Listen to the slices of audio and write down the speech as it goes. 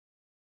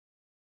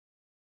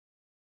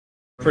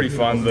Pretty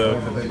fun.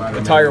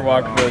 The Tiger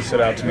Walk really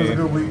stood out to me in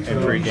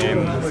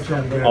pregame.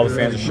 All the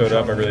fans that showed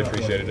up, I really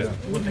appreciated it.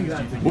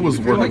 What was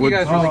working? Like you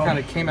guys really kind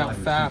of came out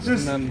fast, and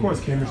then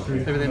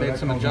maybe they made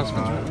some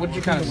adjustments. What did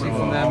you kind of see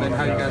from them, and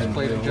how you guys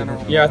played in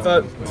general? Yeah, I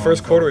thought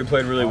first quarter we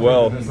played really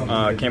well.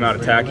 Came out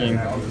attacking,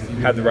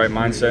 had the right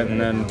mindset,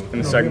 and then in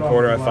the second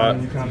quarter I thought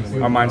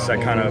our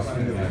mindset kind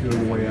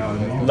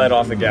of let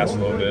off the gas a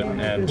little bit,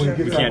 and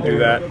we can't do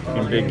that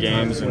in big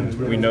games, and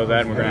we know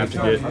that, and we're going to have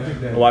to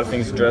get a lot of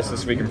things addressed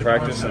this week in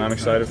practice. And I'm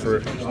excited for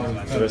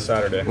this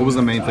Saturday. What was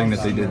the main thing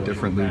that they did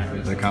differently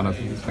that kind of,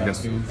 I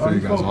guess, threw you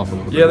guys off a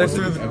little bit? Yeah, they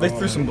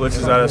threw some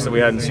blitzes at us that we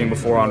hadn't seen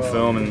before on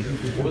film, and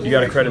you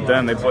got to credit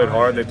them. They played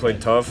hard, they played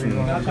tough, and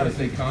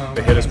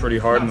they hit us pretty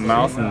hard in the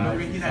mouth.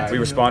 And we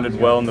responded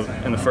well in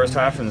the first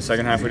half. In the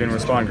second half, we didn't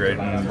respond great,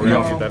 and we're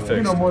going to get that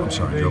fixed. I'm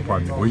sorry, Joe.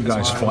 Pardon me. Were you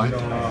guys flat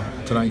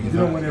tonight?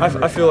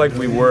 I feel like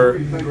we were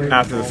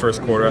after the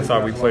first quarter. I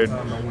thought we played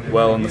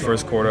well in the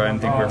first quarter. I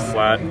didn't think we were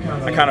flat.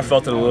 I kind of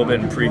felt it a little bit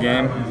in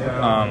pregame.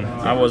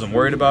 I wasn't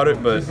worried about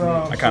it, but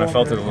I kind of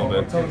felt it a little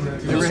bit.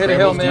 You ever hit a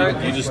Hail Mary?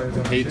 You just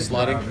hate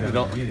sliding? You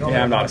don't?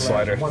 Yeah, I'm not a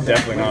slider.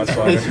 Definitely not a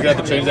slider. You got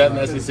to change that in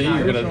the SEC?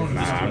 You're gonna?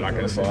 Nah, I'm not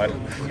going to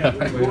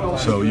slide.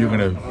 So you're going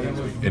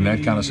to, in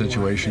that kind of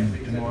situation,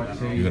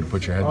 you're going to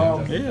put your head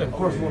down? Yeah,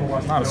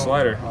 I'm not a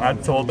slider. I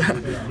told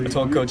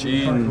Coach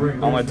E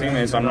and all my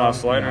teammates I'm not a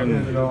slider,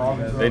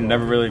 and they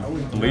never really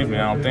believed me.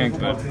 I don't think,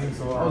 but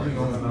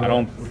I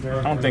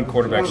don't think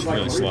quarterbacks should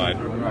really slide.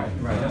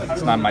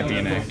 It's not my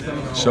DNA.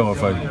 So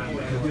if a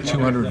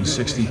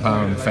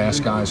 260-pound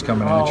fast guy's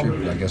coming at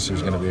you, I guess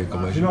there's going to be a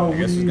collision. I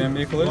guess there's going to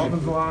be a collision.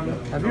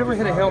 Have you ever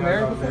hit a Hail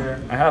Mary before?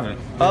 I haven't.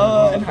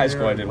 In high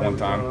school I did one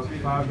time,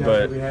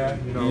 but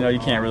you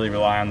can't really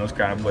rely on those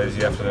kind of plays.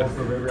 You have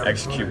to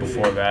execute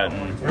before that.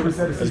 And it was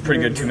a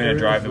pretty good 2-minute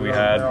drive that we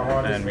had,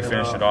 and we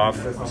finished it off.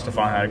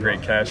 Stephon had a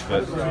great catch,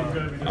 but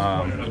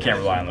you can't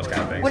rely on those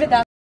kind of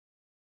things.